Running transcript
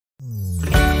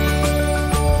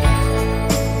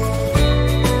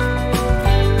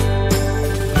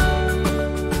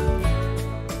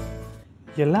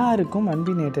எல்லாருக்கும்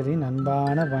அன்பினேட்டரின்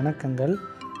அன்பான வணக்கங்கள்.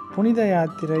 புனித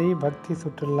யாத்திரை, பக்தி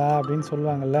சுற்றுலா அப்படின்னு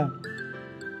சொல்லுவாங்கள்ல,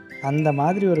 அந்த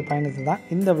மாதிரி ஒரு பயணத்தை தான்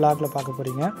இந்த விளாகில் பார்க்க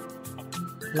போகிறீங்க.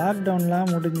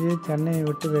 லாக்டவுன்லாம் முடிஞ்சு சென்னையை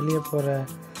விட்டு வெளியே போகிற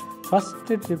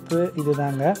ஃபஸ்ட்டு ட்ரிப்பு இது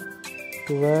தாங்க,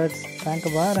 டுவர்ட்ஸ்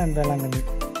ட்ராங்கபார் அண்ட் வேளாங்கண்ணி.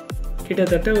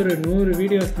 கிட்டத்தட்ட ஒரு 100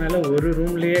 வீடியோஸ் மேலே ஒரு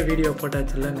ரூம்லேயே வீடியோ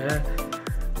போட்டாச்சு இல்லைங்க.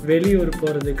 வெளியூர்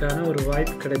போகிறதுக்கான ஒரு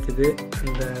வாய்ப்பு கிடைச்சிது.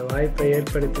 அந்த வாய்ப்பை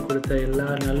ஏற்படுத்தி கொடுத்த எல்லா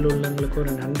நல்லுள்ளங்களுக்கும்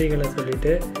ஒரு நன்றிகளை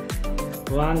சொல்லிவிட்டு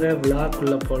வாங்க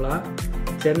விளாக்குள்ளே போகலாம்.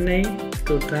 சென்னை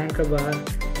டு ட்ராங்கபார்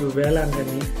டு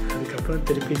வேளாங்கண்ணி, அதுக்கப்புறம்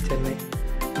திருப்பி சென்னை.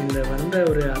 இந்த வந்த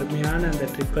ஒரு அருமையான அந்த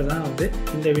ட்ரிப்பை தான்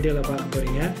இந்த வீடியோவில் பார்க்க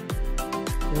போகிறீங்க.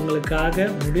 உங்களுக்காக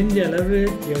முடிஞ்ச அளவு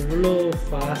எவ்வளோ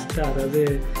ஃபாஸ்ட்டாக, அதாவது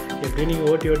எப்படி நீங்கள்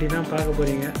ஓட்டி தான் பார்க்க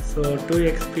போகிறீங்க. ஸோ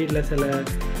 2x ஸ்பீடில் சில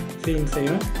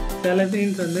சீன்ஸையும், சில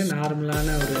சீன்ஸ்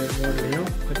நார்மலான ஒரு மோட்லேயும்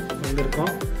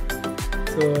வந்திருக்கோம்.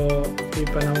 ஸோ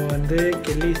இப்போ நம்ம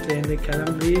கெல்லிஸ்லேருந்து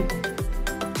கிளம்பி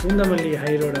பூந்தமல்லி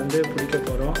ஹை ரோடு பிடிக்க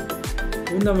போகிறோம்.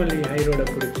 பூந்தமல்லி ஹை ரோடை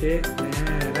பிடிச்சி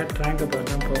நேராக ட்ராங்கபார்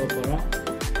தான் போக போகிறோம்.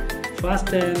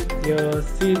 fasten your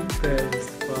seat belts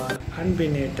for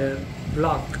Anbinator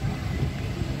vlog.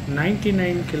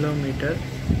 99 km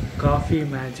coffee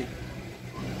magic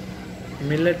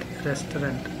millet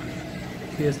restaurant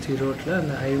CST ரோட்டில்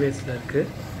அந்த ஹைவேஸில் இருக்குது.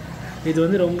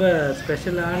 இது ரொம்ப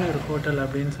ஸ்பெஷலான ஒரு ஹோட்டல்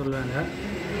அப்படின்னு சொல்லுவாங்க.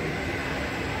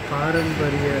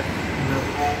 பாரம்பரிய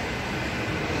உணவு.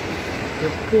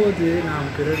 எப்போது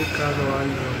நாம் பிறருக்காக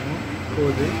வாழ்கிறோமோ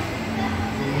அப்போது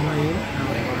உண்மையில்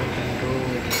நாம் வாழ்கின்றோம்.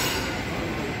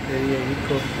 பெரிய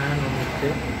ஈக்கோ ஃபேன் ஒன்று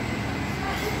இருக்குது.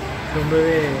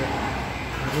 ரொம்பவே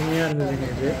அருமையாக இருந்ததுங்க.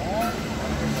 இது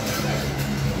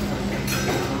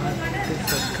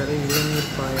சர்க்கரை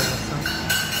இளநீர் பாயாசம்.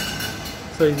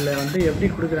 ஸோ இதில் எப்படி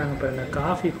கொடுக்குறாங்க பாருங்கள்,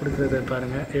 காஃபி கொடுக்குறது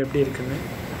பாருங்கள் எப்படி இருக்குன்னு.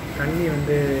 தண்ணி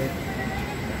இந்த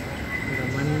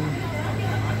மண்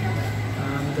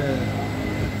அந்த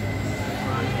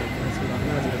அப்படின்னு சொல்லுவாங்க,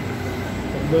 அதில் கொடுக்குறாங்க.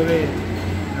 ரொம்பவே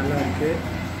நல்லாயிருக்கு.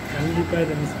 கண்டிப்பாக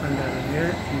இதை மிஸ் பண்ணுறாங்க.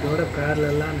 இதோட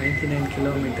பேரலெல்லாம் 99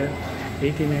 கிலோமீட்டர்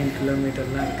 89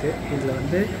 கிலோமீட்டர்லாம் இருக்குது.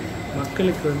 இதில்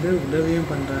மக்களுக்கு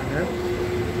உதவியும் பண்ணுறாங்க.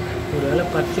 ஒரு வேளை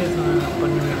பர்ச்சேஸ்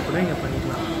பண்ணுன்னா கூட இங்கே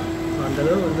பண்ணிக்கலாம். ஸோ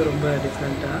அந்தளவு ரொம்ப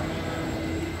டிஃப்ரெண்ட்டாக,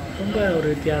 ரொம்ப ஒரு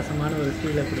வித்தியாசமான ஒரு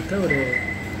ஃபீலை கொடுத்த ஒரு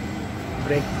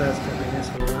பிரேக்ஃபாஸ்ட் அப்படின்னு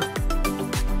சொல்லலாம்.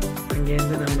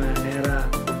 அங்கேருந்து நம்ம நேராக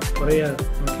பொறையார்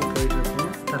நோக்கி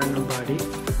போயிட்டுருக்கோம். தரங்கம்பாடி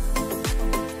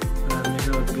அதுமாரி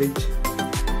ஒரு பிரிட்ஜ்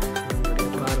நம்மளுடைய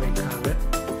பார்வைக்காக.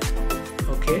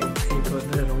 ஓகே, இப்போ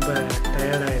ரொம்ப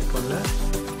டயர்டாக இருப்போம்ல.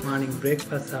 மார்னிங்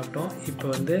பிரேக்ஃபாஸ்ட் சாப்பிட்டோம். இப்போ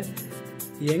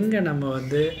எங்கே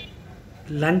நம்ம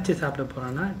லஞ்சு சாப்பிட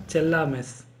போகிறோன்னா செல்லா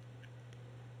மெஸ்.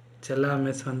 செல்லா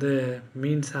மெஸ்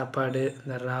மீன் சாப்பாடு,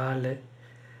 இந்த இறால்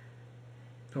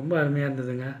ரொம்ப அருமையாக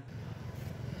இருந்ததுங்க.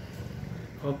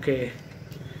 ஓகே,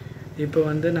 இப்போ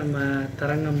நம்ம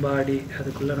தரங்கம்பாடி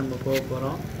அதுக்குள்ளே நம்ம போக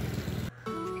போகிறோம்.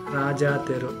 ராஜா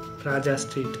தெரு, ராஜா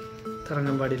ஸ்ட்ரீட்,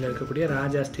 தரங்கம்பாடியில் இருக்கக்கூடிய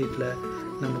ராஜா ஸ்ட்ரீட்டில்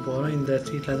நம்ம போகிறோம். இந்த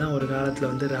ஸ்ட்ரீட்டில் தான் ஒரு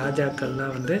காலத்தில்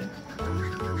ராஜாக்கள்லாம்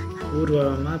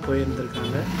ஊர்வலமாக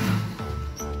போயிருந்துருக்காங்க.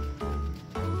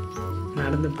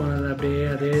 நடந்து போனது அப்படியே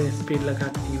அதே ஸ்பீடில்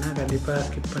காட்டினீங்கன்னா கண்டிப்பாக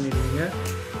ஸ்கிப் பண்ணிடுவீங்க,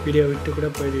 வீடியோ விட்டு கூட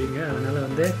போயிடுவீங்க. அதனால்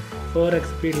 4x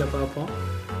ஸ்பீடில் பார்ப்போம்.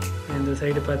 இந்த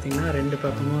சைடு பார்த்திங்கன்னா 2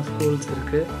 பக்கமும் ஸ்கூல்ஸ்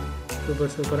இருக்குது.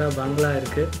 சூப்பராக பங்களா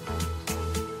இருக்குது.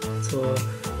 ஸோ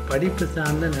படிப்பு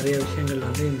சார்ந்த நிறைய விஷயங்கள்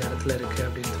இந்த இடத்துல இருக்குது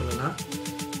அப்படின்னு சொல்லலாம்.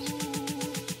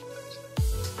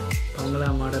 பங்களா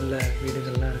மாடலில்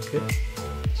வீடுகள்லாம் இருக்குது.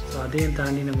 ஸோ அதையும்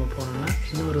தாண்டி நம்ம போனோம்னா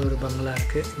இன்னொரு பங்களா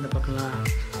இருக்குது. இந்த பக்கம்லாம்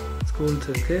ஸ்கூல்ஸ்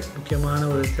இருக்குது. முக்கியமான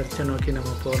ஒரு சர்ச்சை நோக்கி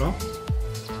நம்ம போகிறோம்.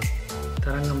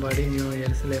 தரங்கம்பாடி நியூ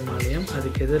எருசலேம் ஆலயம்,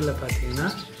 அதுக்கு எதிரில் பார்த்திங்கன்னா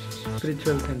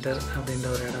ஸ்பிரிச்சுவல் சென்டர் அப்படின்ற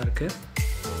ஒரு இடம் இருக்குது.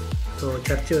 ஸோ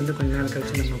சர்ச்சு கொஞ்ச நேரம்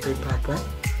கழித்து நம்ம போய் பார்ப்போம்.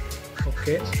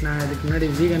 ஓகே, நான் இதுக்கு முன்னாடி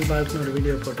வீகன் பார்க்குன்னு ஒரு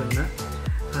வீடியோ போட்டிருந்தேன்.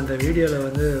 அந்த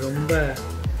வீடியோவில் ரொம்ப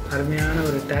அருமையான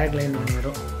ஒரு டேக்லைன் ஒன்று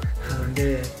வரும். அது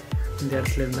இந்த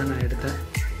இடத்துல இருந்தால் நான் எடுத்தேன்.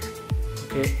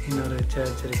 ஓகே, இன்னொரு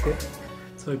சர்ச் இருக்குது.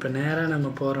 ஸோ இப்போ நேராக நம்ம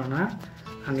போகிறோன்னா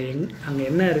அங்கே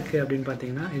என்ன இருக்குது அப்படின்னு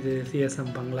பார்த்தீங்கன்னா, இது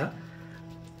சிஎஸ்எம் பங்களா.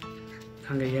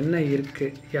 அங்கே என்ன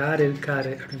இருக்குது, யார் இருக்கார்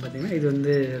அப்படின்னு பார்த்தீங்கன்னா,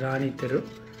 இது ராணி தெரு.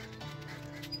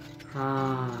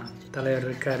 தலைவர்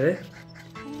இருக்கார்.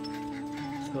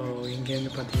 ஸோ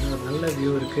இங்கேருந்து பார்த்தீங்கன்னா ஒரு நல்ல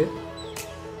வியூ இருக்குது.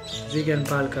 ஜீகன்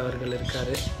பால்க் அவர்கள்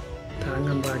இருக்கார்.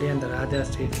 தரங்கம்பாடி அந்த ராஜா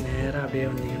ஸ்ட்ரீட் நேராக அப்படியே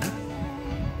வந்தீங்கன்னா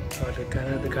அவர்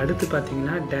இருக்கார். அதுக்கு அடுத்து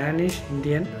பார்த்தீங்கன்னா டேனிஷ்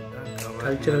இந்தியன்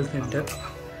கல்ச்சுரல் சென்டர்.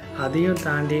 அதையும்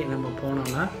தாண்டி நம்ம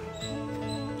போனோம்னா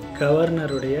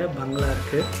கவர்னருடைய பங்களா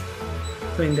இருக்குது.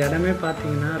 ஸோ இந்த இடமே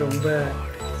பார்த்திங்கன்னா ரொம்ப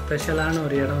ஸ்பெஷலான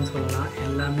ஒரு இடம்னு சொல்லலாம்.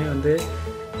 எல்லாமே வந்து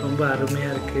ரொம்ப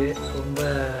அருமையாக இருக்குது, ரொம்ப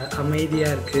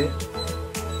அமைதியாக இருக்குது,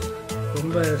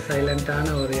 ரொம்ப சைலண்ட்டான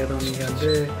ஒரு இடம். நீங்கள்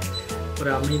வந்து ஒரு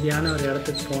அமைதியான ஒரு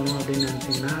இடத்துக்கு போகணும் அப்படின்னு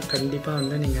நினச்சிங்கன்னா கண்டிப்பாக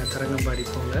வந்து நீங்கள் தரங்கம்பாடி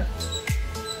போங்க.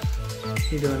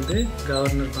 இது வந்து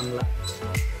கவர்னர் பங்களா.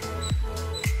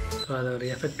 ஸோ அதை ஒரு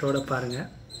எஃபெக்டோடு பாருங்கள்.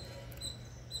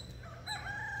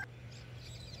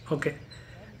 ஓகே,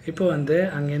 இப்போ வந்து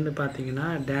அங்கேருந்து பார்த்தீங்கன்னா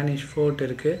டேனிஷ் ஃபோர்ட்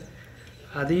இருக்குது.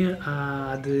 அதையும்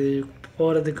அது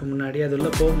போகிறதுக்கு முன்னாடி அது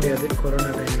உள்ளே போக முடியாது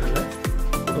கொரோனா டைம்னால்.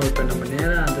 ஸோ இப்போ நம்ம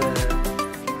நேராக அந்த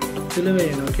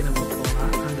சிலுவையை நோக்கி நம்ம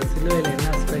போகலாம். அந்த சிலுவையில் என்ன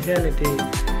ஸ்பெஷாலிட்டி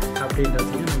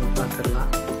அப்படின்றதையும் நம்ம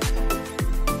பார்த்துடலாம்.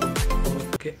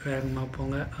 ஓகே, வேகமாக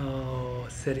போங்க.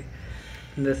 சரி,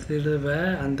 இந்த சிலுவை,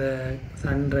 அந்த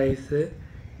சன்ரைஸு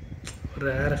ஒரு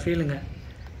வேறு ஃபீலுங்க.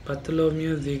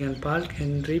 பர்துலோமியூ ஜீகன் பால்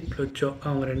ஹென்றி ப்ளூச்சோ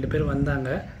அவங்க 2 பேர் வந்தாங்க.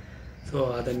 ஸோ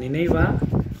அதை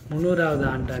நினைவாக 300வது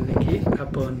ஆண்டு அன்னைக்கு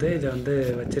அப்போ வந்து இதை வந்து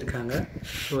வச்சுருக்காங்க.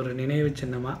 ஒரு நினைவு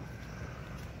சின்னமாக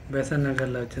பெசன்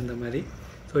நகரில் வச்சுருந்த மாதிரி.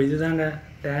 ஸோ இதுதாங்க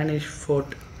டேனிஷ்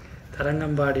ஃபோர்ட்,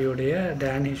 தரங்கம்பாடியுடைய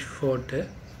டேனிஷ் ஃபோர்ட்டு.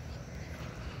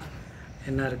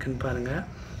 என்ன இருக்குதுன்னு பாருங்கள்.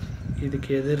 இதுக்கு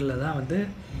எதிரில் தான் வந்து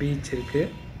பீச்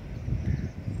இருக்குது,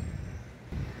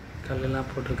 கல்லெல்லாம்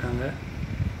போட்டிருக்காங்க.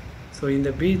 ஸோ இந்த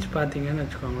பீச் பார்த்தீங்கன்னு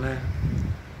வச்சுக்கோங்களேன்,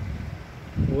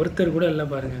 ஒருத்தர் கூட இல்லை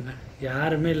பாருங்கங்க,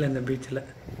 யாருமே இல்லை இந்த பீச்சில்.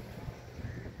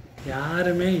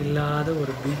 யாருமே இல்லாத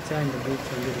ஒரு பீச்சாக இந்த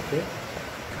பீச் வந்து இருக்குது.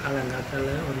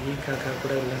 காலங்காத்தால் ஒரு காக்கா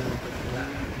கூட இல்லைன்னு பார்த்தீங்களா.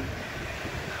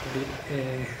 அப்படி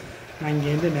நான்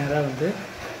இங்கேருந்து நேராக வந்து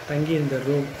தங்கி இந்த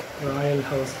room Royal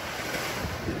house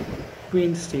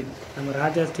queen street, நம்ம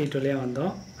ராஜா ஸ்ட்ரீட் வழியாக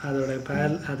வந்தோம். அதோட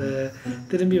அதை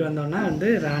திரும்பி வந்தோன்னா வந்து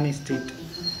ராணி ஸ்ட்ரீட்,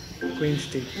 குயின்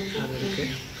ஸ்ட்ரீட் அது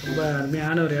இருக்குது. ரொம்ப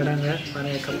அருமையான ஒரு இடங்க.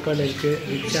 நிறைய கப்பல் இருக்குது,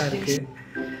 ரிக்ஷா இருக்குது.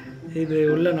 இது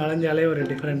உள்ளே நுழைஞ்சாலே ஒரு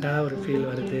டிஃப்ரெண்ட்டாக ஒரு ஃபீல்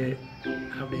வருது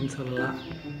அப்படின்னு சொல்லலாம்.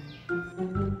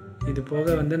 இது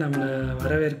போக வந்து நம்மளை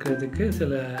வரவேற்கிறதுக்கு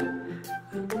சில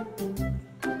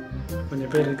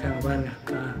கொஞ்சம் பேர் இருக்காங்க பாருங்கள்.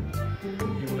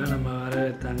 இவங்களாம் நம்ம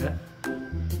வரவேற்றாங்க.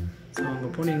 ஸோ அங்கே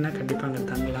போனீங்கன்னா கண்டிப்பாக அங்கே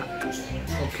தங்கலாம்.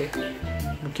 ஓகே,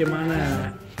 முக்கியமான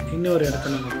இன்னொரு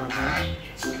இடத்த நம்ம பார்க்கலாம்.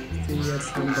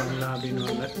 சிஎஸ்எம் பங்களா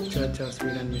அப்படின்னுவாங்க, சர்ச் ஆஃப்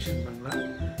ஸ்வீடன் மிஷன் பங்களா.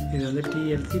 இது வந்து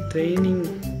டிஎல்சி ட்ரைனிங்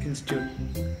இன்ஸ்டியூட்.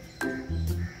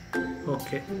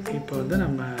 ஓகே, இப்போ வந்து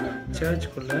நம்ம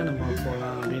சர்ச்சுக்குள்ளே நம்ம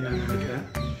போகலாம் அப்படின்னு நான் நினைக்கிறேன்.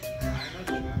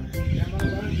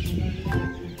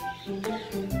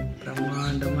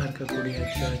 பிரம்மாண்டமாக இருக்கக்கூடிய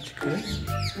சர்ச்சுக்கு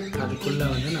அதுக்குள்ளே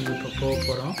வந்து நம்ம இப்போ போக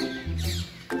போகிறோம்.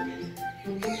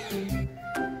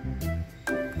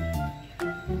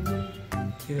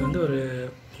 இது வந்து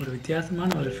ஒரு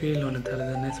வித்தியாசமான ஒரு ஃபீல் ஒன்று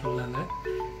தருதுன்னே சொல்லாங்க.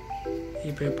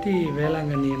 இப்போ எப்படி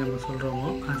வேளாங்கண்ணியை நம்ம சொல்கிறோமோ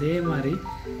அதே மாதிரி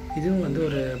இதுவும் வந்து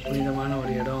ஒரு புனிதமான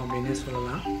ஒரு இடம் அப்படின்னே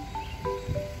சொல்லலாம்.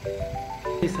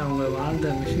 அவங்க வாழ்ந்த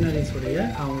மிஷினரிஸுடைய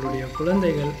அவங்களுடைய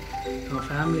குழந்தைகள், அவங்க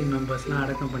ஃபேமிலி மெம்பர்ஸ்லாம்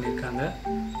அடக்கம் பண்ணியிருக்காங்க.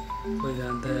 ஸோ இது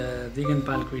அந்த தீகன்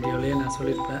பால்க் வீடியோலேயே நான்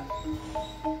சொல்லியிருப்பேன்.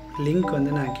 லிங்க்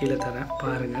வந்து நான் கீழே தரேன்,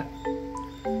 பாருங்கள்.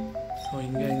 ஸோ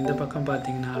இங்கே இந்த பக்கம்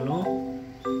பார்த்தீங்கன்னாலும்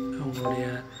அவங்களுடைய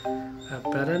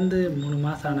பிறந்து 3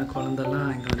 மாதம் ஆன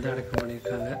குழந்தெல்லாம் இங்கே வந்து அடக்கம்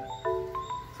பண்ணியிருக்காங்க.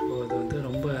 ஸோ இது வந்து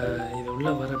ரொம்ப இது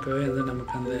உள்ளே வரப்போவே வந்து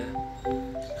நமக்கு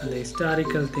அந்த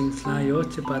ஹிஸ்டாரிக்கல் திங்ஸ்லாம்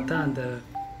யோசித்து பார்த்தா அந்த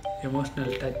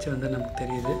எமோஷ்னல் டச் வந்து நமக்கு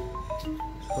தெரியுது.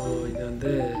 ஸோ இது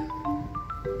வந்து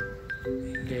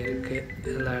இங்கே இருக்குது.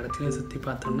 எல்லா இடத்துலையும் சுற்றி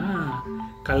பார்த்தோம்னா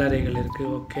கல்லறைகள்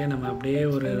இருக்குது. ஓகே, நம்ம அப்படியே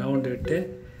ஒரு ரவுண்டு விட்டு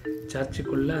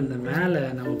சர்ச்சுக்குள்ளே அந்த மேலே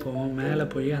நம்ம போவோம். மேலே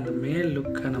போய் அந்த மேல்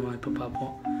லுக்கை நம்ம இப்போ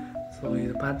பார்ப்போம். ஸோ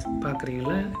இது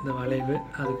பார்க்குறீங்களா, இந்த வளைவு,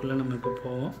 அதுக்குள்ளே நம்ம இப்போ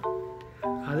போவோம்.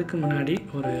 அதுக்கு முன்னாடி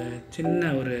ஒரு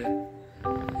சின்ன ஒரு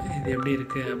இது எப்படி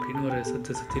இருக்குது அப்படின்னு ஒரு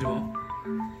சுற்றிடுவோம்.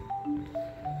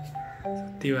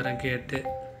 சுற்றி வர கேட்டு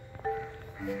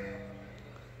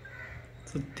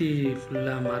சுற்றி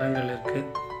ஃபுல்லாக மரங்கள் இருக்குது.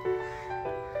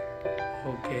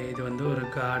 ஓகே, இது வந்து ஒரு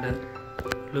கார்டன்,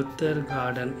 லுத்தர்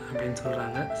கார்டன் அப்படின்னு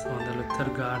சொல்கிறாங்க. ஸோ அந்த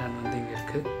லுத்தர் கார்டன் வந்து இங்கே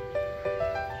இருக்குது.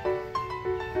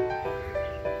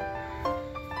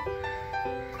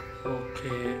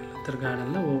 ஓகே, லுத்தர்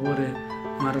கார்டனில் ஒவ்வொரு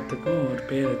மரத்துக்கும் ஒரு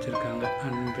பேர் வச்சுருக்காங்க.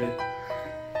 அன்பு,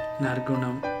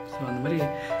 நற்குணம். ஸோ அந்த மாதிரி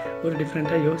ஒரு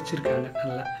டிஃப்ரெண்ட்டாக யோசிச்சுருக்காங்க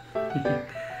நல்லா.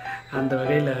 அந்த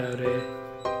வகையில் ஒரு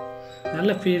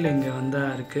நல்ல ஃபீல் இங்கே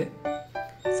வந்தால் இருக்குது.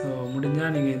 ஸோ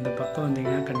முடிஞ்சால் நீங்கள் இந்த பக்கம்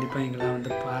வந்தீங்கன்னா கண்டிப்பாக இங்கெல்லாம்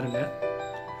வந்து பாருங்கள்.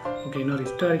 ஓகே, இன்னொரு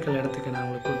ஹிஸ்டாரிக்கல் இடத்துக்கு நான்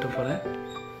உங்களை கூப்பிட்டு போகிறேன்.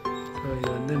 ஸோ இது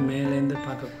வந்து மேலேருந்து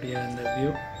பார்க்கக்கூடிய அந்த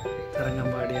வியூ,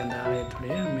 தரங்கம்பாடி அந்த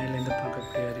ஆலயத்துடைய மேலேருந்து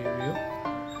பார்க்கக்கூடிய ஒரு வியூ.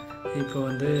 இப்போ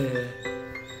வந்து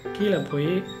கீழே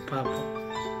போய் பார்ப்போம்.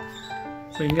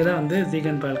 ஸோ இங்கே தான் வந்து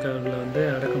ஜீகன் பால்க் அவர்களை வந்து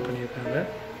அடக்கம் பண்ணியிருக்காங்க.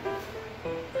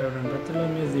 ரெவரண்ட்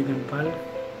பர்த்தலோமியூ ஜீகன் பால்க்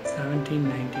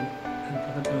 1719. அது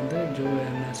பக்கத்தில் வந்து ஜோ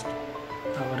எர்னஸ்ட்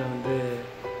அவரை வந்து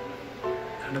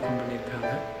அடக்கம்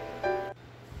பண்ணியிருக்காங்க.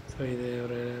 ஸோ இது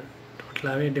ஒரு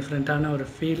டோட்டலாகவே டிஃப்ரெண்ட்டான ஒரு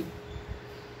ஃபீல்.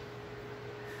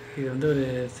 இது வந்து ஒரு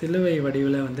சிலுவை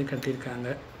வடிவில் வந்து கட்டியிருக்காங்க.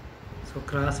 ஸோ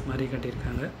கிராஸ் மாதிரி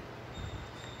கட்டியிருக்காங்க.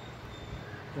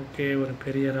 ஓகே, ஒரு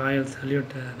பெரிய ராயல்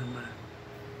சல்யூட்டை நம்ம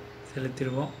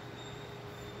செலுத்திடுவோம்.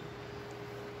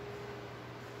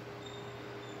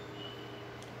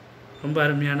 ரொம்ப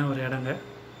அருமையான ஒரு இடங்க,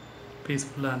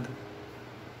 பீஸ்ஃபுல்லாக இருந்தது.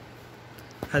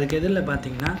 அதுக்கு எதிரில்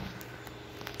பார்த்தீங்கன்னா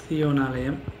சியோன்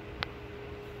ஆலயம்.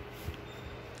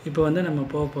 இப்போ வந்து நம்ம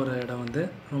போக போகிற இடம் வந்து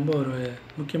ரொம்ப ஒரு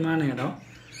முக்கியமான இடம்.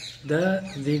 த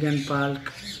ஜீகன் பால்க்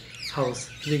ஹவுஸ்.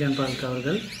 ஜீகன் பால்க்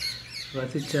அவர்கள்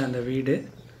வசித்த அந்த வீடு.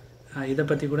 இதை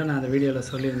பற்றி கூட நான் அந்த வீடியோவில்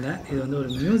சொல்லியிருந்தேன். இது வந்து ஒரு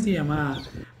மியூசியமாக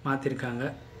மாற்றிருக்காங்க.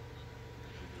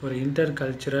 ஒரு இன்டர்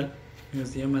கல்ச்சுரல்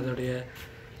மியூசியம். அதோடைய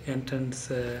என்ட்ரன்ஸ்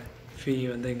ஃபீ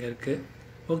வந்து இங்கே இருக்குது.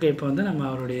 ஓகே, இப்போ வந்து நம்ம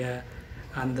அவருடைய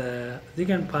அந்த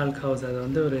ஜீகன் பால்க் ஹவுஸ், அது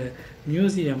வந்து ஒரு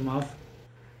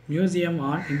museum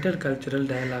on inter cultural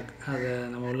dialogue, அதை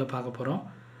நம்ம உள்ளே பார்க்க போகிறோம்.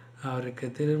 அவருக்கு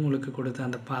திருமுழுக்கு கொடுத்த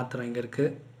அந்த பாத்திரம் இங்கே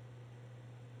இருக்குது.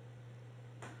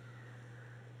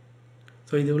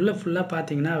 ஸோ இது உள்ள ஃபுல்லாக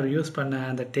பார்த்தீங்கன்னா அவர் யூஸ் பண்ண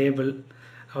அந்த டேபிள்,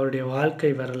 அவருடைய வாழ்க்கை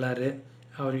வரலாறு,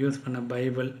 அவர் யூஸ் பண்ண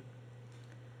பைபிள்,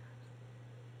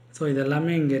 ஸோ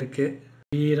இதெல்லாமே இங்கே இருக்குது.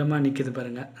 வீரமாக நிற்கிது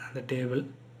பாருங்கள் அந்த டேபிள்.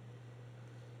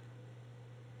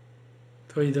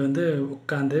 ஸோ இது வந்து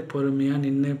உட்காந்து பொறுமையாக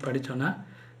நின்று படித்தோன்னா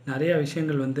நிறையா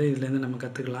விஷயங்கள் வந்து இதுலேருந்து நம்ம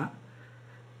கற்றுக்கலாம்.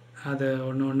 அதை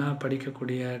ஒன்று ஒன்றா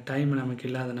படிக்கக்கூடிய டைம் நமக்கு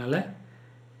இல்லாதனால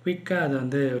குயிக்காக அதை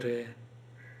வந்து ஒரு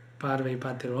பார்வை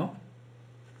பார்த்துருவோம்.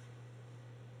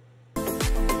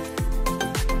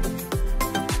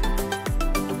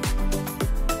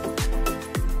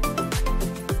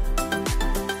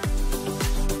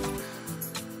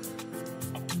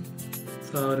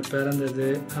 ஸோ அவர் பிறந்தது,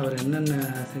 அவர் என்னென்ன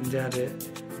செஞ்சார்,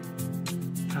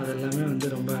 அதெல்லாமே வந்து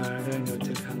ரொம்ப அழகாக இங்கே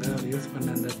வச்சுருக்காங்க. அவர் யூஸ் பண்ண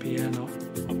அந்த பியானோ,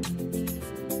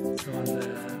 ஸோ அந்த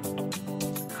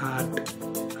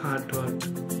ஆர்ட் ஒர்க்,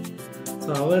 ஸோ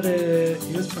அவர்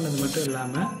யூஸ் பண்ணது மட்டும்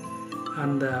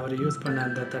இல்லாமல் அவர் யூஸ் பண்ண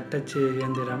அந்த தட்டச்சு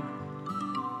இயந்திரம்,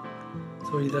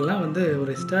 ஸோ இதெல்லாம் வந்து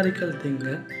ஒரு ஹிஸ்டாரிக்கல்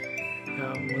திங்கு.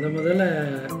 முதல்ல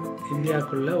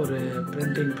இந்தியாவுக்குள்ளே ஒரு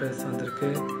பிரிண்டிங் ப்ரெஸ்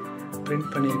வந்திருக்கு,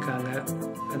 பிரிண்ட் பண்ணியிருக்காங்க.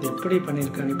 அது எப்படி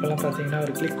பண்ணியிருக்காங்க, இப்போல்லாம் பார்த்தீங்கன்னா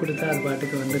ஒரு கிளிக் கொடுத்தா அது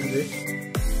பாட்டுக்கு வந்துடுது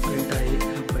பிரிண்ட் ஆகி.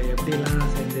 அப்போ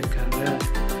எப்படிலாம் செஞ்சுருக்காங்க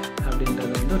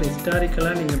அப்படின்றது வந்து ஒரு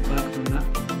ஹிஸ்டாரிக்கலாக நீங்கள் பார்க்கணுன்னா,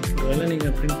 ஒருவேளை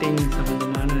நீங்கள் பிரிண்டிங்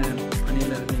சம்மந்தமான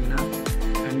பணியில் இருந்தீங்கன்னா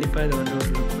கண்டிப்பாக இதை வந்து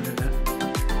ஒரு லுக் கொடுங்க.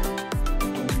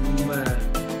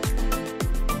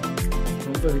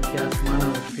 ரொம்ப வித்தியாசமான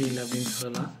ஒரு ஃபீல் அப்படின்னு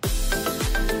சொல்லலாம்.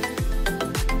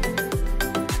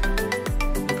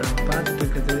 இப்போ நம்ம பார்த்துட்டு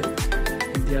இருக்குது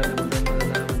இந்தியாவில்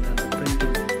முதலாக வந்து அந்த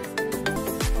பிரிண்டிங்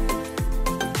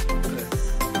ப்ரெஸ்.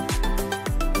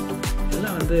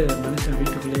 எல்லாம் வந்து மனுஷன்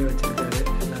வீட்டுக்குள்ளேயே வச்சுருக்காரு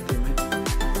எல்லாத்தையுமே.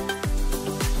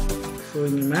 ஸோ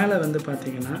இங்கே மேலே வந்து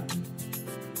பார்த்திங்கன்னா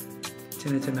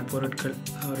சின்ன சின்ன பொருட்கள்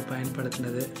அவர்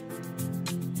பயன்படுத்தினது,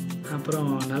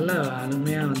 அப்புறம் நல்லா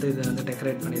அருமையாக வந்து இதை வந்து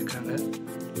டெக்கரேட் பண்ணியிருக்காங்க.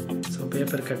 ஸோ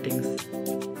பேப்பர் கட்டிங்ஸ்,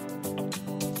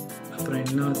 அப்புறம்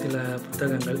இன்னும் சில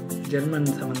புத்தகங்கள், ஜெர்மன்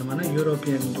சம்மந்தமான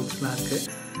யூரோப்பியன் புக்ஸ்லாம் இருக்குது.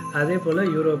 அதே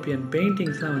போல் யூரோப்பியன்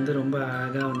பெயிண்டிங்ஸ்லாம் வந்து ரொம்ப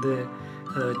அழகாக வந்து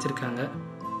அதை வச்சுருக்காங்க.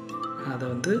 அதை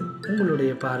வந்து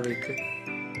உங்களுடைய பார்வைக்கு.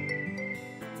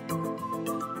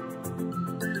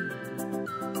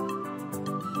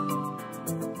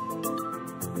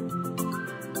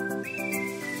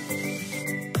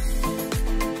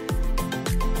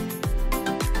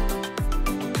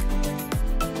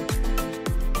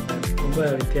 ரொம்ப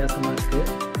வித்தியாசமாக இருக்குது.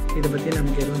 இதை பற்றி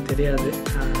நமக்கு எதுவும் தெரியாது,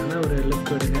 அதனால் ஒரு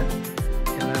லுக் விடுங்க.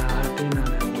 எல்லா ஆர்ட்டையும்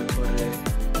நான் உங்களுக்கு ஒரு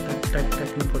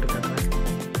டக்குன்னு போட்டு காட்டுறேன்.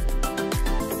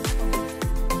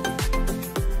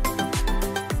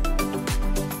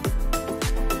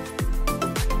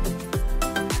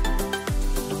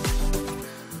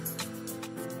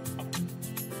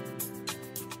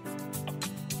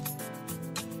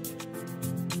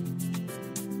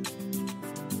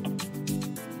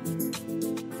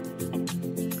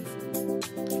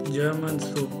 ஜெர்மன்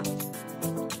சூப்,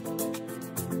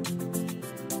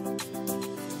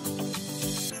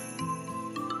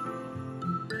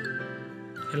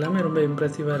 எல்லாமே ரொம்ப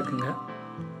இம்ப்ரெசிவாக இருக்குங்க.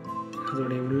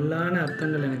 அதோடைய உள்ளான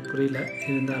அர்த்தங்கள் எனக்கு புரியல,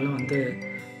 இருந்தாலும் வந்து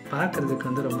பார்க்குறதுக்கு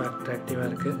வந்து ரொம்ப அட்ராக்டிவாக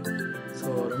இருக்குது. ஸோ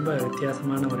ரொம்ப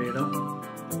வித்தியாசமான ஒரு இடம்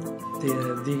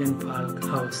ஜீகன் பால்க்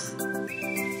ஹவுஸ்.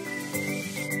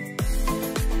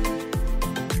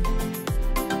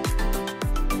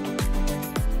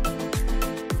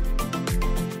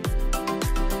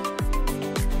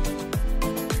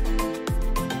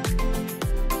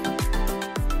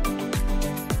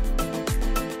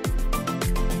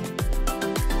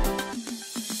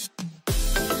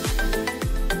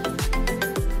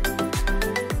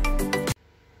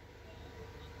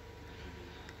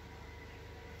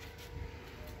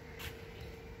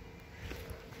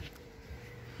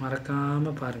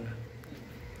 மறக்காமல் பாருங்கள்.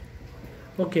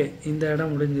 ஓகே, இந்த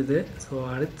இடம் முடிஞ்சுது. ஸோ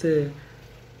அடுத்து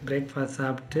பிரேக்ஃபாஸ்ட்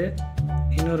சாப்பிட்டு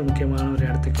இன்னொரு முக்கியமான ஒரு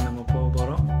இடத்துக்கு நம்ம போக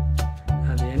போகிறோம்.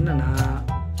 அது என்னன்னா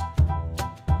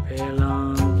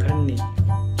வேளாங்கண்ணி.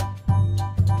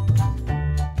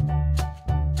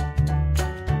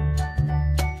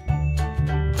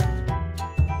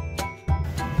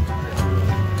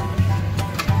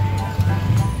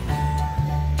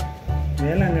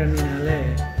 வேளாங்கண்ணினாலே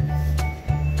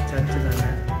சர்ச்சு தாங்க.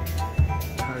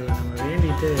 அதில் நம்ம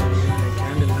வேண்டிட்டு இந்த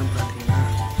கேண்டில்லாம் பார்த்தீங்கன்னா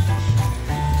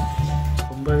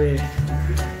ரொம்பவே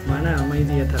மன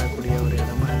அமைதியை தரக்கூடிய ஒரு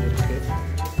இடமா இருக்குது.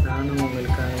 நானும்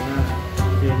உங்களுக்காக தான்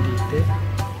வேண்டிட்டு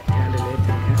கேண்டில்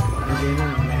ஏற்றிருக்கேன். அங்கேருந்து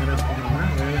நம்ம நேராக போனோம்னா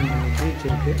வேளாங்கண்ணி பீச்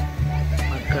இருக்குது.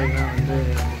 மக்கள்லாம் வந்து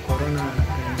கொரோனா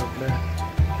டைமில்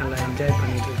நல்லா என்ஜாய்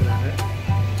பண்ணிகிட்ருக்குறாங்க.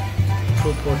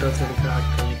 குரூப் ஃபோட்டோஸ் எடுக்கிற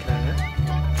ஆட்கள் நிற்கிறாங்க.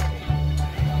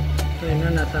 ஸோ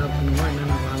என்னென்ன சாப்பிடணுமோ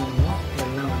என்னென்ன வாங்கணுமோ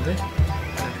எல்லாம் வந்து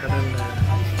கடலில்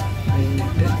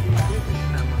வாங்கிட்டு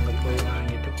நம்ம அங்கே போய்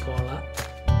வாங்கிட்டு போகலாம்.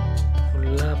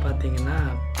 ஃபுல்லாக பார்த்திங்கன்னா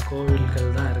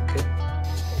கோவில்கள் தான் இருக்குது.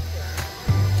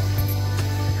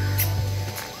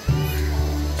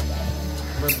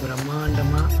 ரொம்ப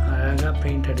பிரம்மாண்டமாக அழகாக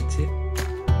பெயிண்ட் அடித்து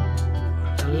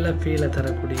நல்ல ஃபீலை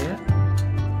தரக்கூடிய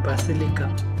பசிலிக்கா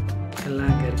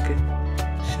எல்லாம் இங்கே இருக்குது.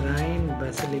 Shrine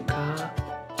basilica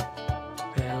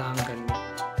Velankanni.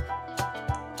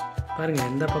 பாருங்கள்,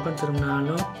 எந்த பக்கம்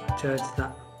திரும்பினாலும் சர்ச்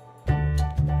தான்.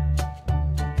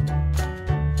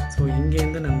 ஸோ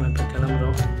இங்கேருந்து நம்ம இப்போ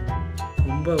கிளம்புறோம்.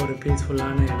 ரொம்ப ஒரு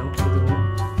பீஸ்ஃபுல்லான இடம் இதுவும்.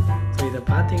 ஸோ இதை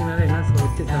பார்த்தீங்கன்னாலே என்ன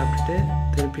வச்சு சாப்பிட்டுட்டு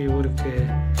திருப்பி ஊருக்கு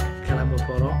கிளம்ப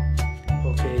போகிறோம்.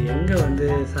 ஓகே, எங்கே வந்து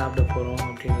சாப்பிட போகிறோம்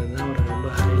அப்படின்றது தான் ஒரு ரொம்ப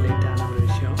ஹைலைட்டான ஒரு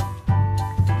விஷயம்.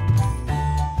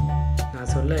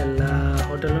 நான் சொல்ல எல்லா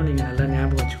ஹோட்டலும் நீங்கள் நல்லா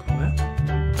ஞாபகம் வச்சுக்கோங்க.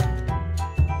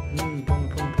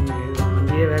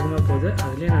 வண்டியே வேகமாக போகுது.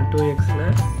 அதுலேயும் நான்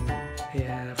 2x'ல்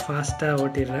ஃபாஸ்ட்டாக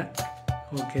ஓட்டிடுறேன்.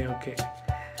 Okay okay.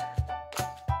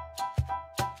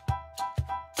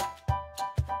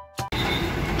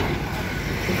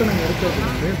 இப்போ நாங்கள் இருக்கிறது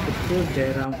வந்து புத்தூர்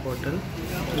ஜெயராம் ஹோட்டல்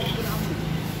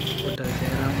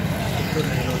ஜெயராம் புத்தூர்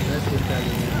ரோட்டில்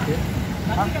சீர்காழியில் இருக்குது.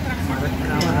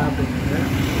 மறக்காமல் சாப்பிடுங்க.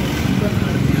 ரொம்ப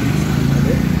அருமையான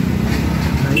சாப்பாடு.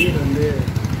 தயிர் வந்து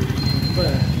ரொம்ப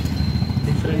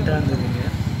டிஃப்ரெண்ட்டாக இருந்ததுங்க.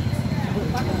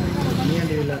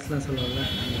 மியாண்டி வில்லாஸ்லாம் சொல்லுவோம்ல,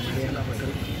 அந்த மாதிரியான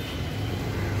ஹோட்டல்.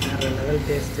 வேறு லெவல்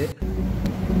டேஸ்ட்டு.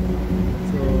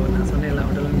 ஸோ நான் சொன்ன எல்லா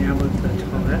ஹோட்டலும் ஞாபகத்தில்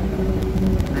வச்சுக்கோங்க.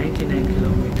 99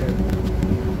 கிலோமீட்டர்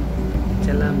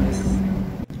செல்லா மெஸ்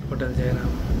ஹோட்டல்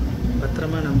ஜெயராம்.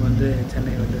 பத்திரமா நம்ம வந்து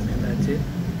சென்னை வந்து சேர்ந்தாச்சு.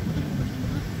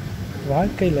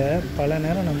 வாழ்க்கையில் பல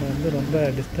நேரம் நம்ம வந்து ரொம்ப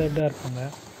டிஸ்டர்ப்டாக இருப்போங்க.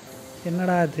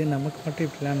 என்னடா அது நமக்கு மட்டும்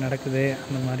இப்படிலாம் நடக்குது,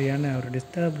 அந்த மாதிரியான ஒரு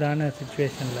டிஸ்டர்ப்டான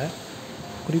சுச்சுவேஷனில்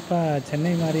குறிப்பாக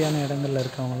சென்னை மாதிரியான இடங்களில்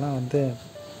இருக்கவங்கலாம் வந்து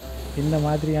இந்த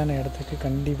மாதிரியான இடத்துக்கு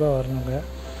கண்டிப்பாக வரணுங்க.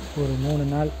 ஒரு 3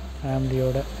 நாள்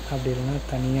ஃபேமிலியோடு, அப்படி இல்லைன்னா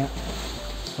தனியாக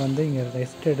வந்து இங்கே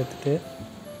ரெஸ்ட் எடுத்துகிட்டு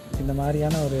இந்த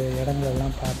மாதிரியான ஒரு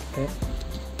இடங்களெல்லாம் பார்த்துட்டு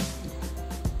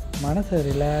மனசை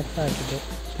ரிலாக்ஸ் ஆகிட்டு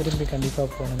திரும்பி கண்டிப்பாக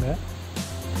போகணுங்க.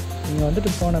 நீங்கள்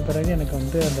வந்துட்டு போன பிறகு எனக்கு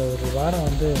வந்து அந்த ஒரு வாரம்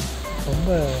வந்து ரொம்ப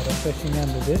ரெஃப்ரெஷிங்காக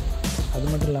இருந்தது. அது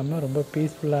மட்டும் இல்லாமல் ரொம்ப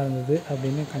பீஸ்ஃபுல்லாக இருந்தது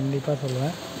அப்படின்னு கண்டிப்பாக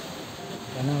சொல்லுவேன்.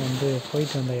 ஏன்னா வந்து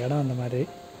போயிட்டு வந்த இடம் அந்த மாதிரி.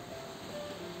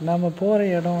 நம்ம போகிற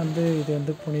இடம் வந்து இது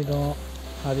வந்து புனிதம்,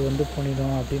 அது வந்து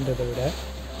புனிதம் அப்படின்றத விட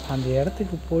அந்த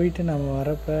இடத்துக்கு போயிட்டு நம்ம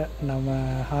வரப்போ நம்ம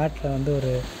ஹார்ட்டில் வந்து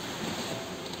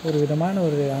ஒரு விதமான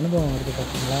ஒரு அனுபவம் இருக்குது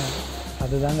பார்த்தீங்களா,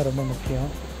 அதுதாங்க ரொம்ப முக்கியம்.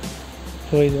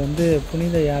 ஸோ இது வந்து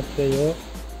புனித யாத்திரையோ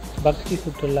பக்தி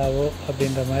சுற்றுலாவோ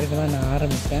அப்படின்ற மாதிரி தான் நான்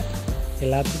ஆரம்பித்தேன்.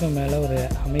 எல்லாத்துக்கும் மேலே ஒரு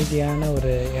அமைதியான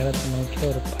ஒரு இடத்தை நோக்கி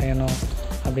ஒரு பயணம்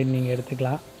அப்படின்னு நீங்கள்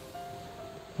எடுத்துக்கலாம்.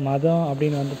 மதம்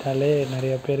அப்படின்னு வந்துட்டாலே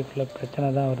நிறைய பேருக்குள்ள பிரச்சனை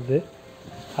தான் வருது.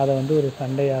 அதை வந்து ஒரு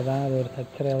சண்டையாக தான், அது ஒரு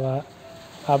சச்சரவாக,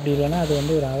 அப்படி இல்லைன்னா அது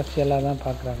வந்து ஒரு அரசியலாக தான்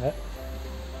பார்க்குறாங்க.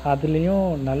 அதுலேயும்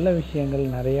நல்ல விஷயங்கள்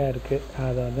நிறையா இருக்குது.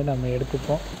 அதை வந்து நம்ம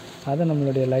எடுத்துப்போம். அதை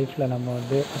நம்மளுடைய லைஃப்பில் நம்ம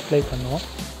வந்து அப்ளை பண்ணுவோம்.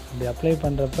 அப்படி அப்ளை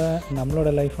பண்ணுறப்ப நம்மளோட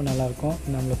லைஃப்பும் நல்லாயிருக்கும்,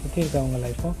 நம்மளை சுற்றி இருக்கவங்க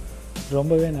லைஃப்பும்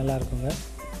ரொம்பவே நல்லாயிருக்குங்க.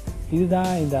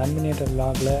 இதுதான் இந்த அன்பினேட்டர்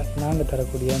vlogல நாங்கள்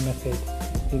தரக்கூடிய மெசேஜ்.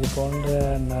 இது போன்ற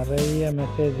நிறைய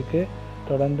மெசேஜுக்கு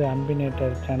தொடர்ந்து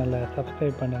அன்பினேட்டர் சேனலை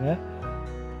சப்ஸ்கிரைப் பண்ணுங்கள்.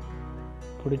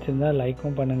 பிடிச்சிருந்தால்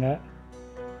லைக்கும் பண்ணுங்கள்.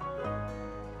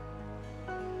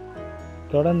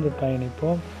 தொடர்ந்து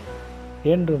பயணிப்போம்.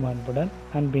 என்றும் அன்புடன்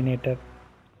அன்பினேட்டர்.